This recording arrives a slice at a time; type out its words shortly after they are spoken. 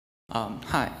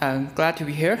Hi, I'm glad to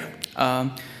be here.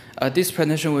 This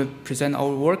presentation will present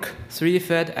our work,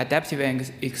 3D-fed adaptive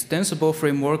and extensible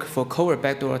framework for covert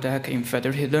backdoor attack in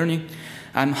federated learning.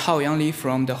 I'm Haoyang Li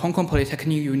from the Hong Kong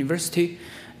Polytechnic University.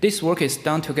 This work is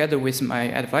done together with my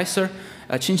advisor,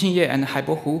 Qingqing and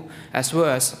Haibo, as well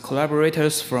as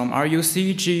collaborators from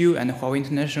RUC, GU, and Huawei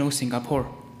International Singapore.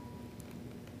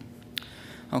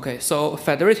 Okay, so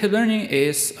federated learning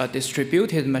is a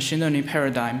distributed machine learning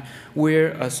paradigm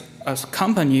where a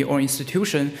company or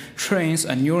institution trains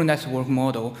a neural network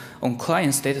model on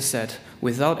client's dataset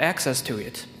without access to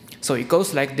it. So it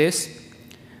goes like this.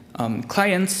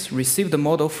 Clients receive the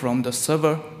model from the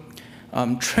server,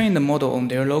 train the model on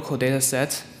their local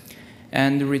dataset,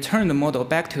 and return the model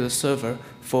back to the server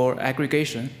for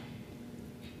aggregation.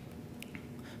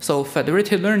 So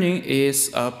federated learning is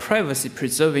a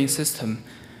privacy-preserving system,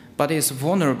 but is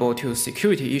vulnerable to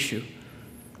security issue.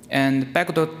 And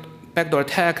backdoor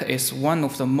attack is one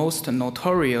of the most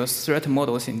notorious threat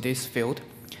models in this field.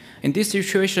 In this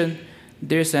situation,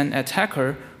 there's an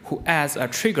attacker who adds a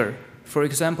trigger, for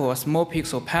example, a small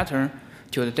pixel pattern,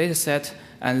 to the dataset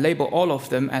and label all of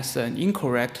them as an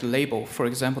incorrect label, for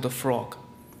example, the frog.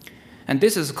 And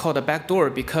this is called a backdoor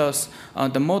because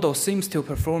the model seems to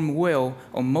perform well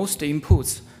on most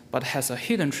inputs, but has a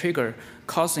hidden trigger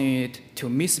causing it to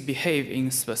misbehave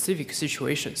in specific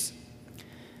situations.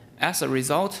 As a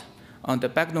result, the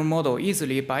backdoor model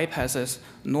easily bypasses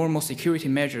normal security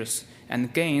measures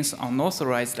and gains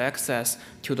unauthorized access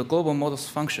to the global model's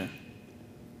function.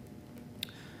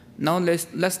 Now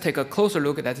let's take a closer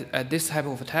look at this type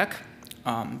of attack.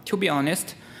 To be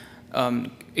honest,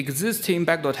 existing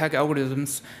backdoor attack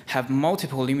algorithms have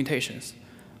multiple limitations.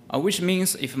 Which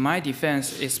means if my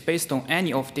defense is based on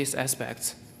any of these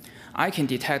aspects, I can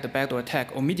detect the backdoor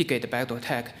attack or mitigate the backdoor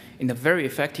attack in a very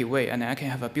effective way, and I can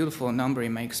have a beautiful number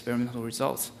in my experimental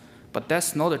results. But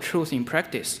that's not the truth in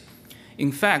practice.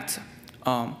 In fact,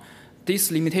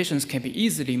 these limitations can be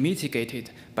easily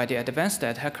mitigated by the advanced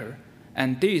attacker,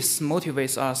 and this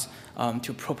motivates us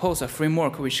to propose a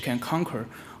framework which can conquer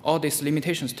all these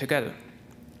limitations together.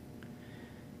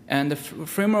 And the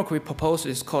framework we propose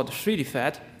is called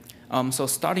 3D-fed. So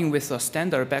starting with a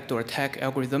standard backdoor attack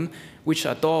algorithm, which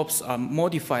adopts a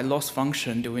modified loss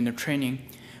function during the training,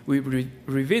 we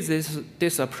revisit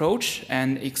this approach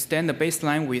and extend the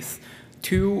baseline with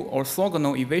two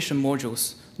orthogonal evasion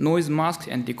modules, noise mask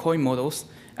and decoy models,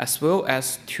 as well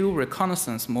as two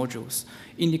reconnaissance modules,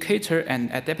 indicator and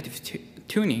adaptive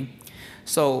tuning.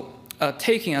 So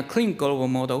taking a clean global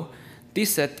model,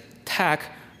 this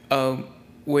attack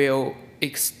will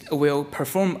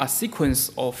perform a sequence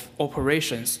of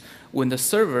operations when the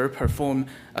server performs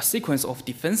a sequence of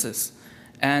defenses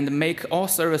and make all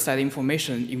server-side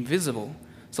information invisible.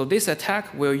 So this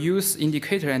attack will use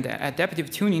indicator and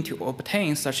adaptive tuning to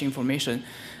obtain such information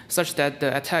such that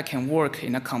the attack can work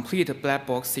in a complete black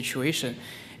box situation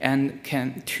and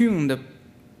can tune the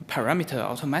parameter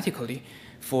automatically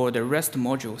for the rest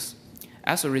modules.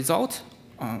 As a result,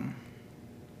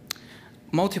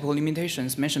 multiple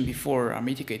limitations mentioned before are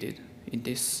mitigated in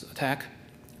this attack.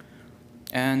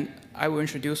 And I will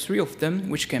introduce three of them,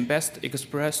 which can best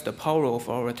express the power of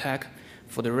our attack.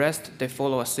 For the rest, they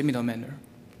follow a similar manner.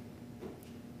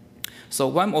 So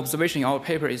one observation in our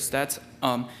paper is that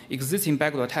existing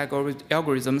backdoor attack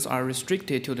algorithms are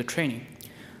restricted to the training,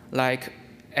 like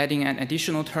adding an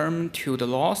additional term to the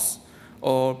loss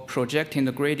or projecting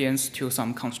the gradients to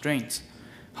some constraints.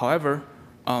 However,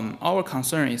 our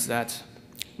concern is that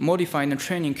modifying the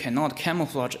training cannot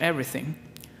camouflage everything.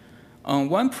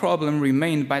 One problem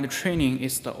remained by the training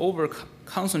is the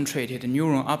over-concentrated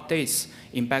neuron updates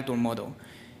in backdoor model.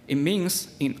 It means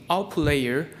in output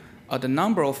layer, the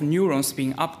number of neurons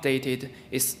being updated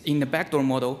in the backdoor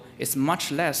model is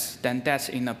much less than that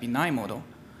in a benign model.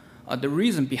 The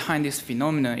reason behind this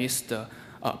phenomenon is the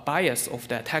bias of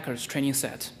the attacker's training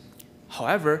set.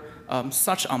 However,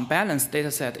 such unbalanced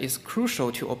dataset is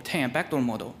crucial to obtain a backdoor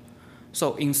model.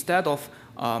 So instead of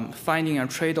finding a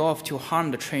trade-off to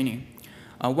harm the training,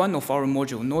 one of our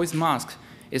module, noise mask,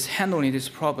 is handling this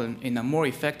problem in a more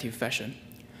effective fashion.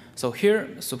 So here,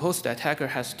 suppose the attacker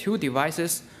has two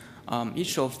devices,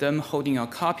 each of them holding a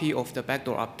copy of the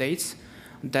backdoor updates.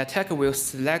 The attacker will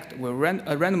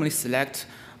randomly select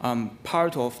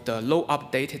part of the low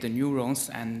updated neurons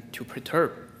and to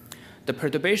perturb. The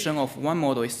perturbation of one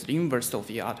model is the inverse of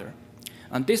the other.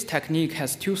 And this technique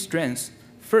has two strengths.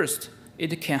 First,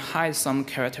 it can hide some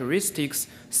characteristics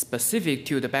specific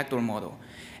to the backdoor model.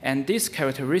 And these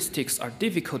characteristics are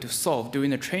difficult to solve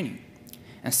during the training.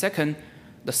 And second,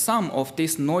 the sum of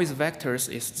these noise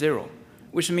vectors is zero,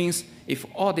 which means if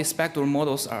all these backdoor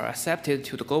models are accepted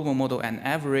to the global model and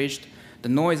averaged, the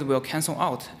noise will cancel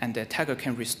out and the attacker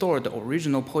can restore the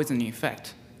original poisoning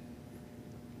effect.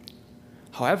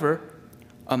 However,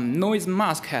 noise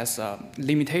mask has a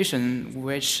limitation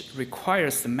which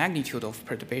requires the magnitude of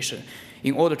perturbation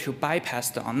in order to bypass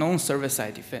the unknown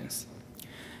server-side defense.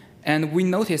 And we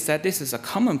noticed that this is a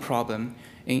common problem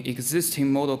in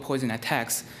existing model poisoning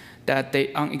attacks, that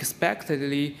they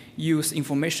unexpectedly use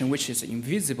information which is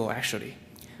invisible actually,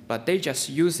 but they just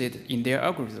use it in their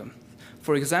algorithm.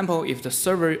 For example, if the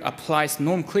server applies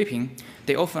norm clipping,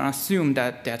 they often assume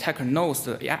that the attacker knows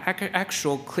the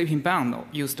actual clipping bound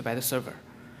used by the server.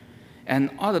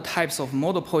 And other types of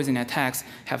model poisoning attacks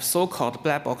have so-called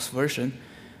black box version,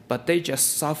 but they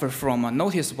just suffer from a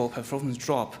noticeable performance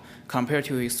drop compared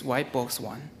to its white box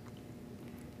one.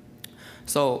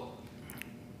 So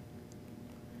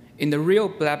in the real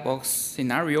black box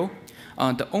scenario,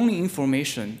 the only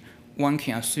information one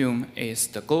can assume is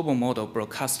the global model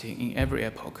broadcasting in every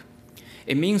epoch.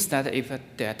 It means that if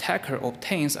the attacker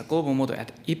obtains a global model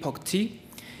at epoch t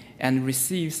and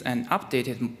receives an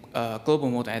updated global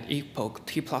model at epoch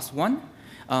t+1,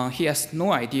 he has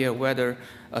no idea whether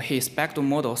his backdoor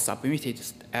model submitted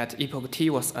at epoch t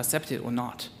was accepted or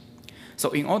not. So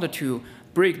in order to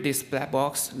break this black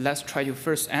box, let's try to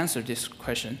first answer this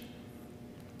question.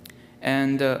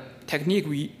 And the technique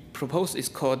we propose is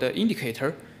called the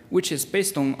indicator, which is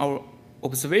based on our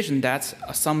observation that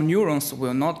some neurons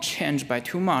will not change by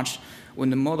too much when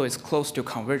the model is close to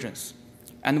convergence.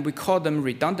 And we call them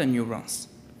redundant neurons.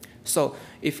 So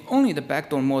if only the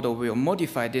backdoor model will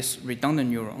modify this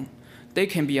redundant neuron, they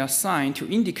can be assigned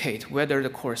to indicate whether the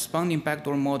corresponding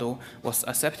backdoor model was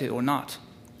accepted or not.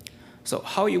 So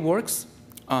how it works,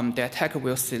 the attacker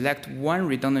will select one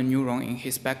redundant neuron in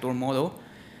his backdoor model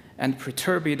and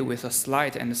perturb it with a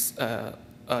slight and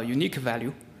a unique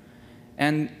value.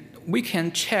 And we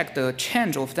can check the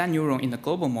change of that neuron in the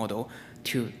global model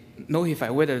to notify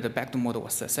whether the backdoor model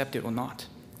was accepted or not.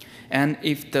 And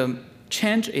if the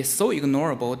change is so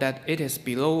ignorable that it is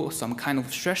below some kind of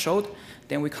threshold,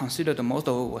 then we consider the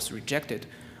model was rejected.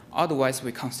 Otherwise,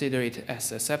 we consider it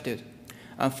as accepted.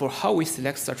 For how we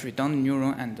select such redundant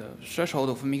neuron and the threshold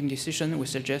of making decision, we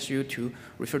suggest you to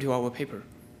refer to our paper.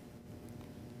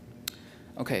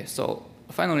 Okay, so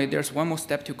finally, there's one more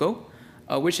step to go,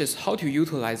 which is how to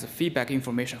utilize the feedback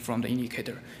information from the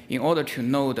indicator in order to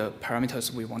know the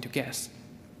parameters we want to guess.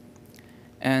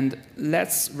 And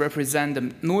let's represent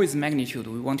the noise magnitude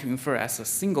we want to infer as a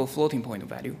single floating point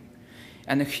value.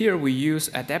 And here we use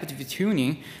adaptive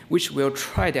tuning, which will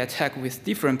try the attack with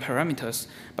different parameters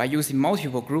by using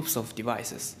multiple groups of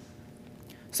devices.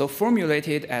 So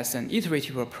formulated as an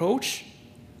iterative approach,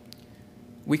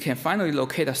 we can finally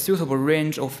locate a suitable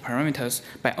range of parameters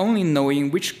by only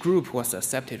knowing which group was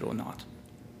accepted or not.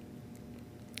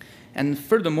 And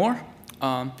furthermore,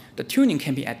 the tuning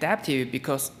can be adaptive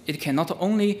because it can not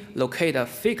only locate a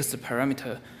fixed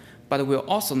parameter, but will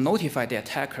also notify the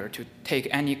attacker to take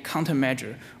any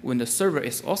countermeasure when the server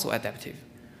is also adaptive,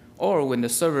 or when the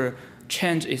server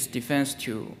changes its defense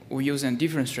to using a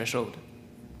different threshold.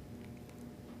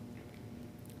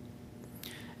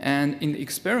 And in the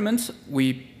experiment,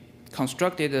 we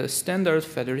constructed a standard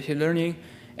federated learning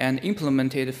and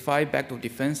implemented 5 backdoor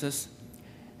defenses.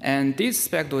 And these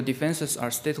backdoor defenses are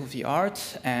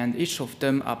state-of-the-art, and each of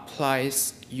them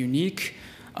applies unique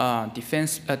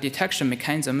detection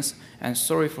mechanisms. And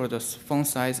sorry for the font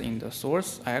size in the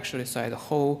source. I actually cite the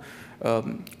whole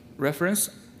reference.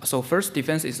 So first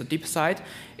defense is the deep side.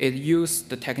 It used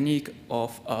the technique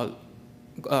of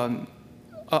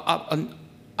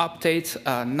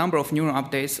number of neuron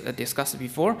updates discussed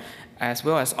before, as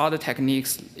well as other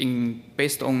techniques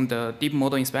based on the deep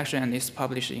model inspection, and is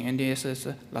published in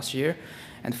NDSS last year.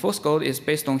 And fourth goal is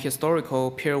based on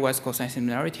historical pairwise cosine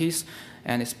similarities,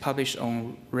 and is published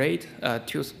on RAID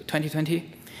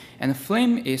 2020. And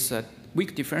FLAME is a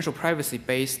weak differential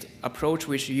privacy-based approach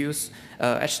which uses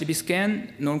HDB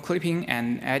scan, norm clipping,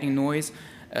 and adding noise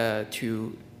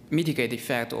to mitigate the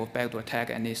effect of backdoor attack,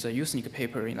 and is a unique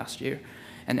paper in last year.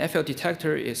 And FL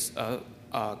detector is a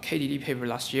KDD paper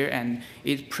last year, and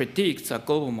it predicts a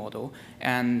global model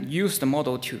and uses the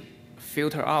model to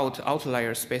filter out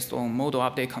outliers based on model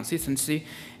update consistency.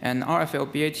 And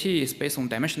RFL BAT is based on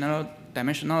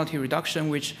dimensionality reduction,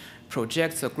 which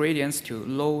projects the gradients to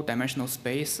low dimensional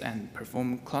space and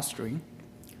perform clustering.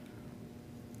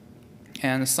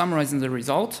 And summarizing the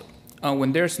result,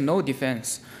 when there's no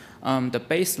defense, the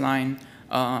baseline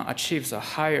achieves a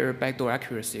higher backdoor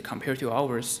accuracy compared to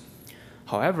ours.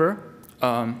 However,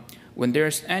 when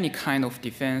there's any kind of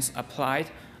defense applied,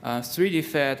 3D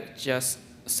Fed just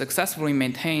successfully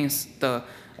maintains the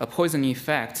poisoning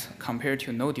effect compared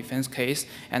to no defense case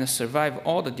and survive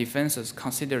all the defenses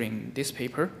considering this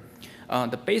paper.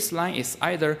 The baseline is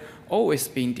either always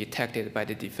being detected by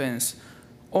the defense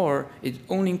or it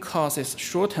only causes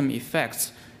short-term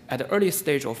effects at the early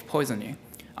stage of poisoning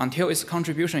until its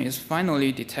contribution is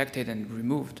finally detected and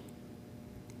removed.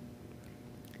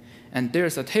 And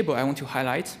there's a table I want to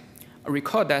highlight.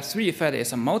 Recall that 3D FET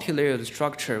is a multi-layered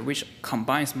structure which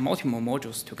combines multiple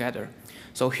modules together.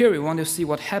 So here we want to see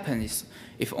what happens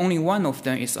if only one of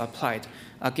them is applied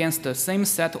against the same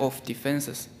set of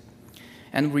defenses.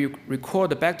 And we record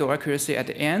the backdoor accuracy at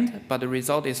the end, but the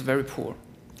result is very poor.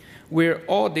 Where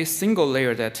all this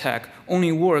single-layered attack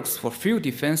only works for few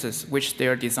defenses which they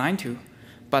are designed to,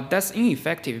 but that's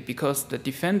ineffective because the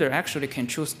defender actually can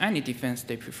choose any defense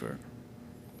they prefer.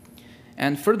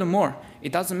 And furthermore,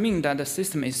 it doesn't mean that the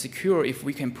system is secure if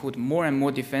we can put more and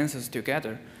more defenses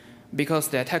together, because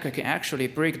the attacker can actually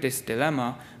break this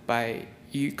dilemma by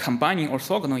combining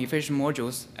orthogonal efficient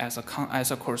modules as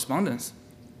a correspondence.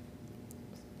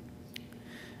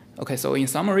 Okay, so in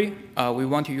summary, we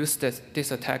want to use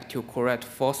this attack to correct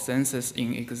false senses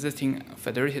in existing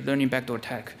federated learning backdoor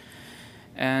attack.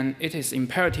 And it is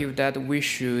imperative that we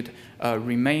should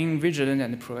remain vigilant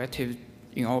and proactive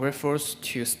in our efforts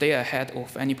to stay ahead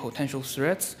of any potential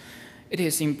threats. It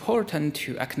is important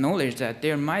to acknowledge that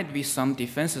there might be some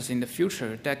defenses in the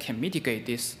future that can mitigate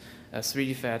this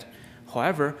 3D FET.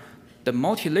 However, the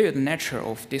multi-layered nature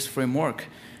of this framework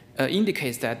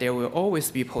indicates that there will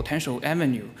always be potential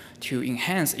avenue to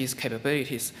enhance its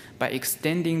capabilities by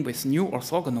extending with new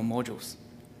orthogonal modules.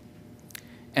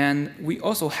 And we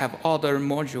also have other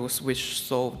modules which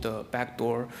solve the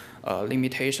backdoor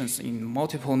limitations in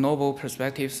multiple novel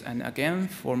perspectives. And again,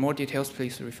 for more details,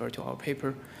 please refer to our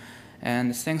paper.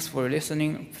 And thanks for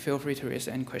listening. Feel free to raise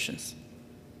any questions.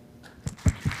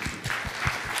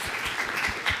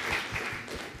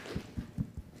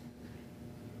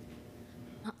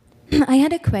 I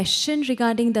had a question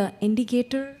regarding the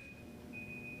indicator.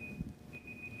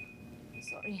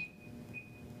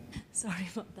 Sorry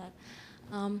about that.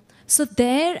 So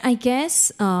there, I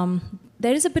guess,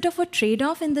 there is a bit of a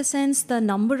trade-off in the sense the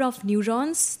number of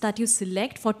neurons that you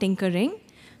select for tinkering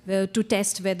to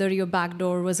test whether your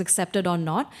backdoor was accepted or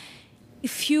not.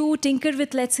 If you tinker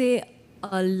with, let's say,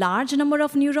 a large number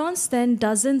of neurons, then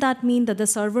doesn't that mean that the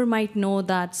server might know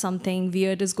that something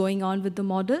weird is going on with the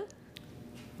model?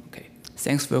 Okay,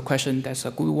 thanks for your question. That's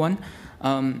a good one.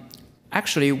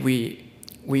 Actually,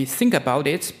 we think about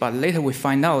it, but later we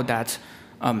find out that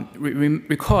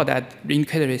recall that the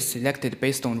indicator is selected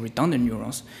based on redundant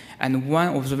neurons. And one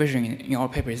observation in our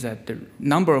paper is that the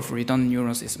number of redundant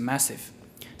neurons is massive.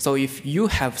 So if you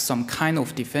have some kind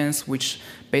of defense which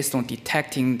based on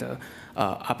detecting the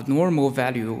abnormal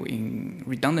value in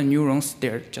redundant neurons,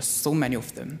 there are just so many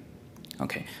of them.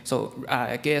 Okay, so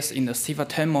I guess in the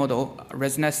CIFAR-10 model,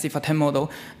 ResNet CIFAR-10 model,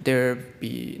 there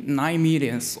be 9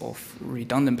 million of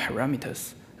redundant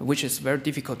parameters, which is very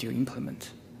difficult to implement,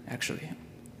 actually.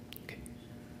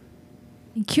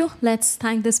 Thank you. Let's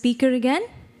thank the speaker again.